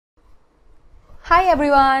Hi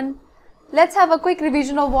everyone, let's have a quick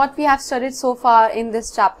revision of what we have studied so far in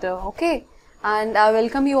this chapter, okay? And I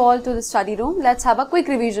welcome you all to the study room. Let's have a quick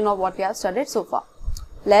revision of what we have studied so far.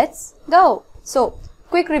 Let's go. So,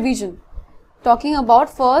 quick revision. Talking about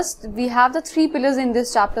first, we have the three pillars in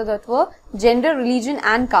this chapter that were gender, religion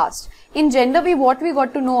and caste. In gender, what we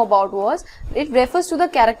got to know about was, it refers to the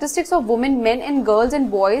characteristics of women, men and girls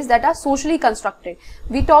and boys that are socially constructed.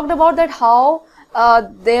 We talked about that how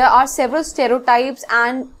there are several stereotypes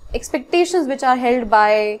and expectations which are held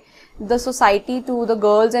by the society to the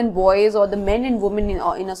girls and boys or the men and women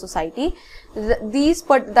in a society.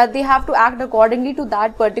 That they have to act accordingly to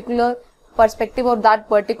that particular perspective or that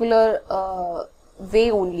particular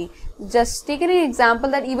way only. Just taking an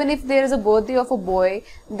example that even if there is a birthday of a boy,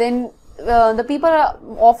 then the people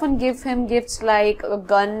often give him gifts like a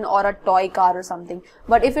gun or a toy car or something.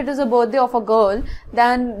 But if it is a birthday of a girl,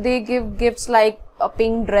 then they give gifts like a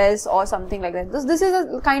pink dress or something like that. This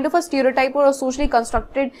is a kind of a stereotype or a socially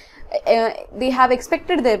constructed. They have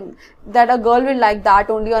expected them that a girl will like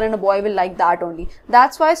that only or a boy will like that only.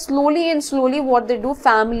 That's why slowly what they do,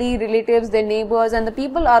 family, relatives, their neighbors and the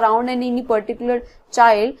people around and any particular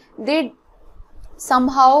child, they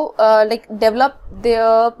somehow develop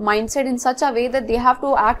their mindset in such a way that they have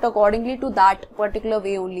to act accordingly to that particular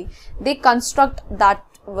way only. They construct that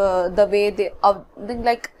the way the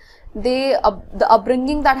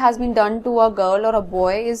upbringing that has been done to a girl or a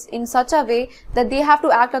boy is in such a way that they have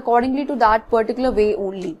to act accordingly to that particular way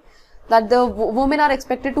only. That the women are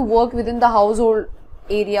expected to work within the household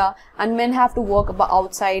area and men have to work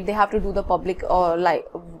outside. They have to do the public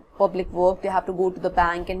work. They have to go to the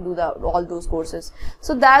bank and do all those courses.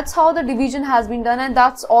 So that's how the division has been done, and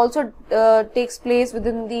that's also takes place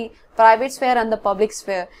within the private sphere and the public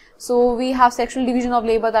sphere. So we have sexual division of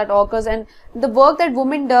labor that occurs, and the work that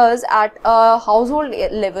women does at a household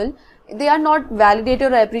level, they are not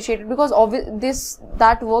validated or appreciated because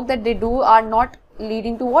that work that they do are not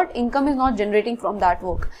leading to what income is not generating from that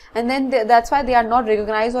work, and then that's why they are not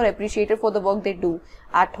recognized or appreciated for the work they do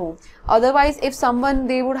at home. Otherwise, if someone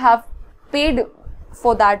they would have paid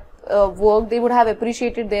for that work, they would have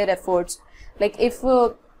appreciated their efforts. Like if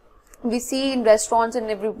we see in restaurants and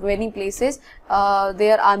many places,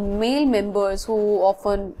 there are male members who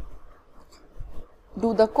often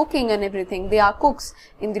do the cooking and everything. They are cooks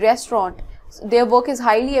in the restaurant. Their work is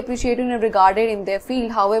highly appreciated and regarded in their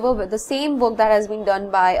field. However, the same work that has been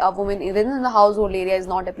done by a woman within the household area is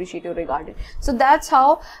not appreciated or regarded. So that's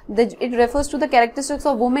how it refers to the characteristics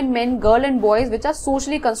of women, men, girl and boys which are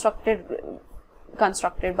socially constructed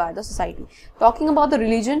by the society. Talking about the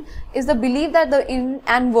religion is the belief that the in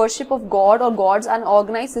and worship of God or gods are an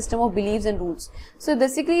organized system of beliefs and rules. So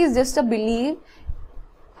basically it's just a belief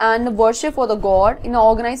and worship for the God in an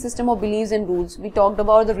organized system of beliefs and rules. We talked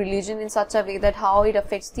about the religion in such a way that how it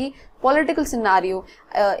affects the political scenario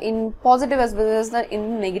in positive as well as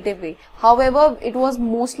in negative way. However, it was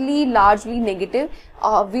largely negative.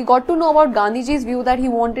 We got to know about Gandhiji's view that he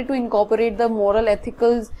wanted to incorporate the moral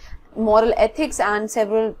ethics and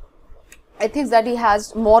several ethics that he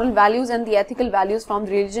has, moral values and the ethical values from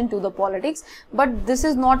religion to the politics, but this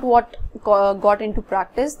is not what got into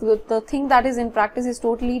practice. The thing that is in practice is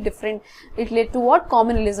totally different. It led to what?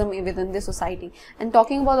 Communalism within the society. And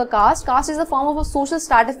talking about the caste is a form of a social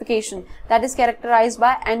stratification that is characterized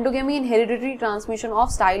by endogamy and hereditary transmission of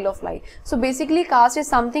style of life. So basically caste is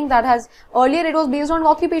something that has, earlier it was based on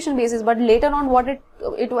occupation basis, but later on what it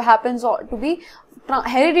happens to be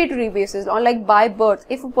hereditary basis, or like by birth.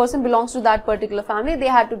 If a person belongs to that particular family, they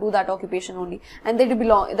had to do that occupation only, and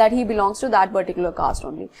he belongs to that particular caste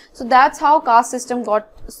only. So that's how caste system got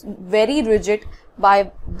very rigid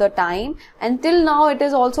by the time. Until now, it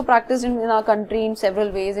is also practiced in our country in several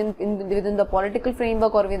ways, within the political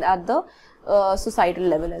framework or at the societal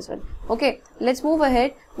level as well. Okay, let's move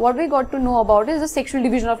ahead. What we got to know about is the sexual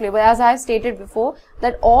division of labor. As I stated before,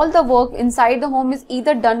 that all the work inside the home is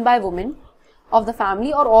either done by women of the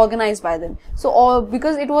family or organized by them. So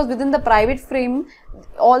because it was within the private frame,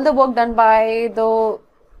 all the work done by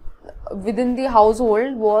within the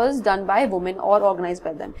household was done by women or organized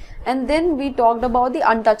by them. And then we talked about the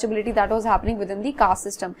untouchability that was happening within the caste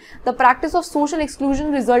system, the practice of social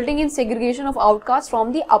exclusion resulting in segregation of outcasts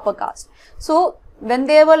from the upper caste. So when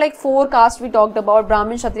there were like 4 castes, we talked about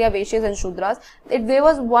Brahmin, Kshatriya, Vaishyas and Shudras. There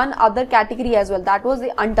was one other category as well, that was the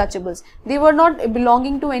untouchables. They were not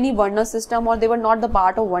belonging to any Varna system, or they were not the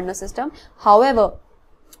part of Varna system. However,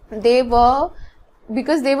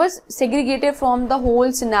 because they were segregated from the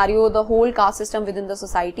whole scenario, the whole caste system within the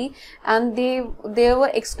society, and they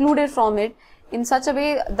were excluded from it in such a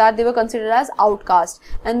way that they were considered as outcast,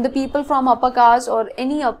 and the people from upper caste or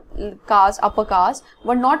any upper caste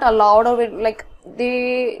were not allowed, or like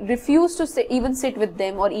they refused to even sit with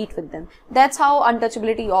them or eat with them. That's how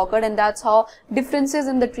untouchability occurred, and that's how differences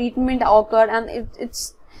in the treatment occurred, and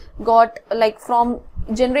it's got like from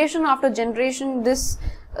generation after generation, this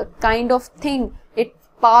kind of thing, it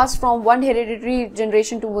passed from one hereditary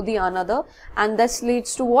generation to the another, and this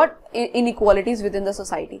leads to what? Inequalities within the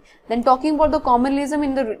society. Then talking about the communalism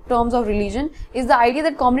in the terms of religion is the idea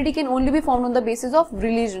that community can only be formed on the basis of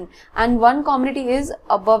religion, and one community is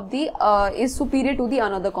above the is superior to the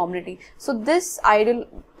another community. So this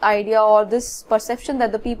idea or this perception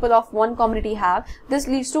that the people of one community have, this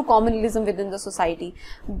leads to communalism within the society.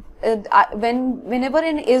 Whenever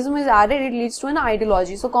an ism is added, it leads to an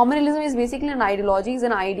ideology. So communalism is basically an ideology, is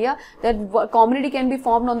an idea that community can be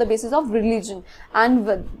formed on the basis of religion,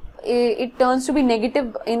 and it turns to be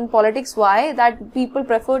negative in politics. Why? That people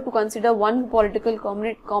prefer to consider one political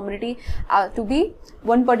community to be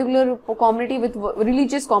one particular community with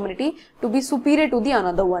religious community to be superior to the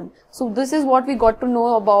another one. So this is what we got to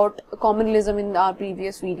know about communalism in our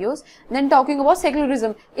previous videos. Then talking about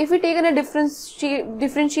secularism, if we take a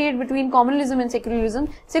differentiate between communalism and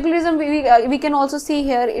secularism, we can also see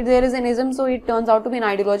here there is an ism, so it turns out to be an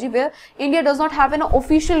ideology where India does not have an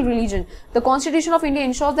official religion. The Constitution of India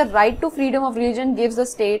ensures that right to freedom of religion gives the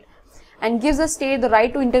state the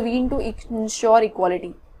right to intervene to ensure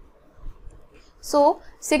equality. So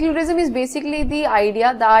secularism is basically the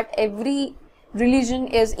idea that every religion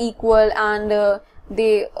is equal, and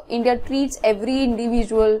India treats every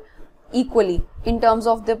individual equally in terms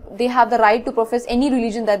of they have the right to profess any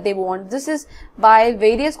religion that they want. This is by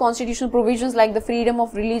various constitutional provisions like the freedom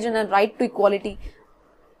of religion and right to equality,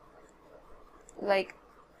 like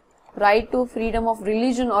right to freedom of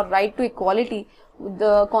religion or right to equality.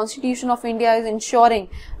 The Constitution of India is ensuring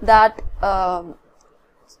that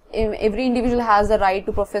every individual has the right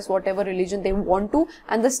to profess whatever religion they want to,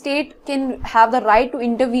 and the state can have the right to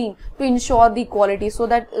intervene to ensure the equality, so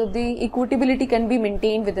that the equitability can be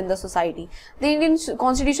maintained within the society. The Indian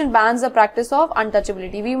Constitution bans the practice of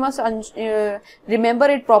untouchability. We must remember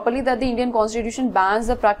it properly, that the Indian Constitution bans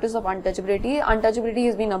the practice of untouchability. Untouchability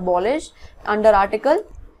has been abolished under Article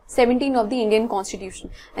 17 of the Indian Constitution.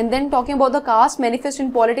 And then talking about the caste manifest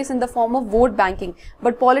in politics in the form of vote banking,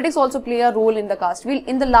 but politics also play a role in the caste.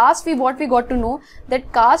 In the last what we got to know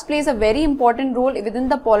that caste plays a very important role within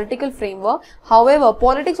the political framework. However,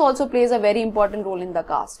 politics also plays a very important role in the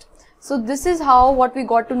caste. So this is what we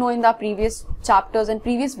got to know in the previous chapters and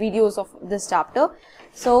previous videos of this chapter.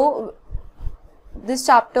 So this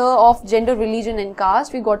chapter of gender, religion and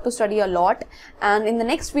caste, we got to study a lot, and in the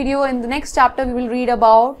next video, in the next chapter, we will read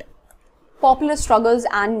about popular struggles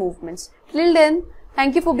and movements. Till then,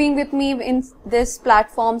 thank you for being with me in this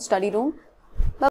platform study room.